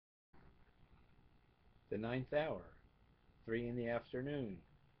The ninth hour, 3 in the afternoon.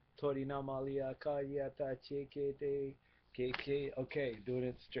 Tori namalia kayata chekete keke. Okay, doing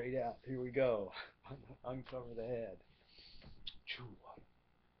it straight out. Here we go. Uncover the head.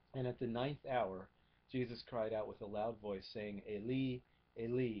 And at the ninth hour, Jesus cried out with a loud voice, saying, Eli,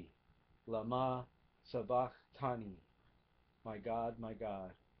 Eli, lama sabachthani. My God,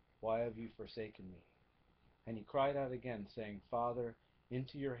 why have you forsaken me? And he cried out again, saying, Father,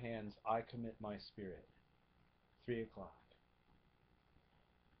 into your hands I commit my spirit. 3 o'clock.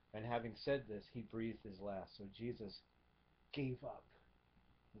 And having said this, he breathed his last. So Jesus gave up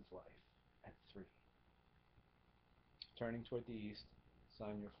his life at 3. Turning toward the east,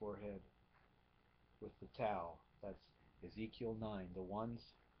 sign your forehead with the tau. That's Ezekiel 9. The ones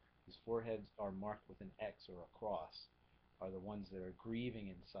whose foreheads are marked with an X or a cross are the ones that are grieving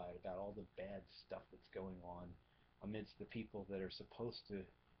inside about all the bad stuff that's going on amidst the people that are supposed to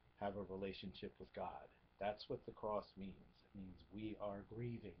have a relationship with God. That's what the cross means. It means we are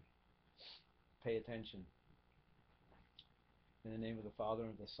grieving. Pay attention. In the name of the Father,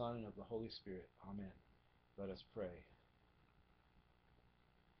 and of the Son, and of the Holy Spirit. Amen. Let us pray.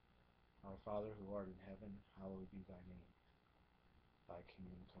 Our Father, who art in heaven, hallowed be thy name. Thy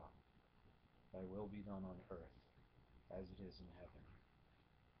kingdom come. Thy will be done on earth, as it is in heaven.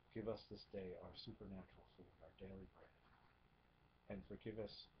 Give us this day our supernatural food, our daily bread. And forgive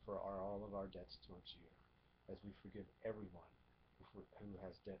us for all of our debts towards you, as we forgive everyone who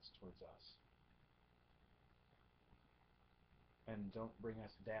has debts towards us. And don't bring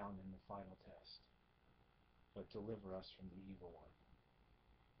us down in the final test, but deliver us from the evil one.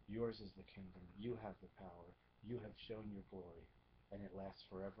 Yours is the kingdom, you have the power, you have shown your glory, and it lasts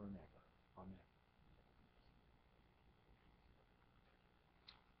forever and ever. Amen.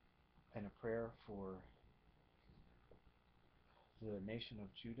 And a prayer for the nation of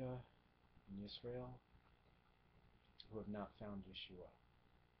Judah and Israel who have not found Yeshua,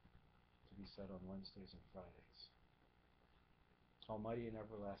 to be said on Wednesdays and Fridays. Almighty and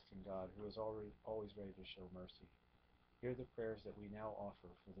everlasting God, who is always ready to show mercy, hear the prayers that we now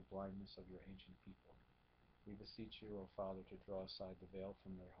offer for the blindness of your ancient people. We beseech you, O Father, to draw aside the veil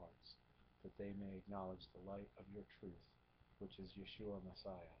from their hearts, that they may acknowledge the light of your truth, which is Yeshua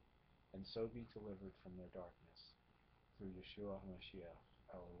Messiah, and so be delivered from their darkness, through Yeshua HaMashiach,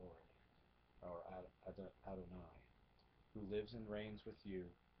 our Lord, our Adonai, who lives and reigns with you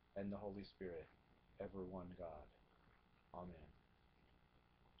and the Holy Spirit, ever one God. Amen.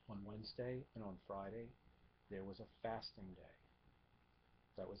 On Wednesday and on Friday, there was a fasting day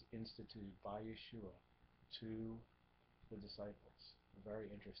that was instituted by Yeshua to the disciples.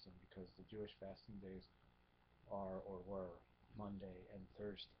 Very interesting, because the Jewish fasting days are or were Monday and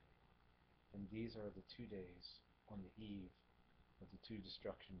Thursday. And these are the 2 days on the eve of the 2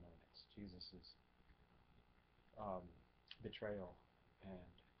 destruction moments, Jesus' betrayal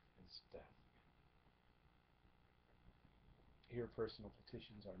and his death. Here personal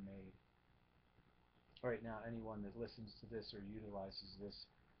petitions are made. Right now, anyone that listens to this or utilizes this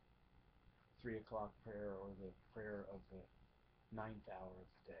 3 o'clock prayer or the prayer of the 9th hour of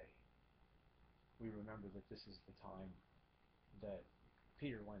the day, we remember that this is the time that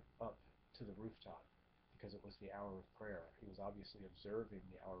Peter went up to the rooftop because it was the hour of prayer. He was obviously observing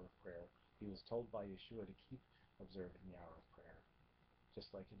the hour of prayer. He was told by Yeshua to keep observing the hour of prayer, just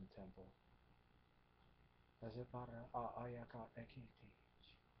like in the temple. And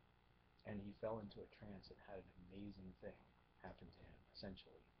he fell into a trance and had an amazing thing happen to him,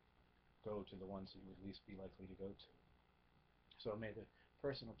 essentially. Go to the ones that you would least be likely to go to. So may the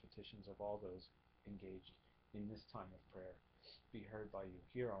personal petitions of all those engaged in this time of prayer be heard by you.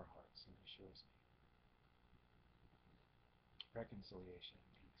 Hear our hearts in Yeshua's name. Reconciliation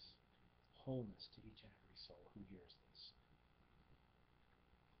and peace. Wholeness to each and every soul who hears this.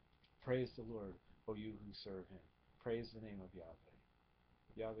 Praise the Lord, O you who serve him. Praise the name of Yahweh.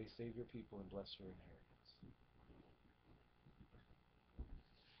 Yahweh, save your people and bless your inheritance.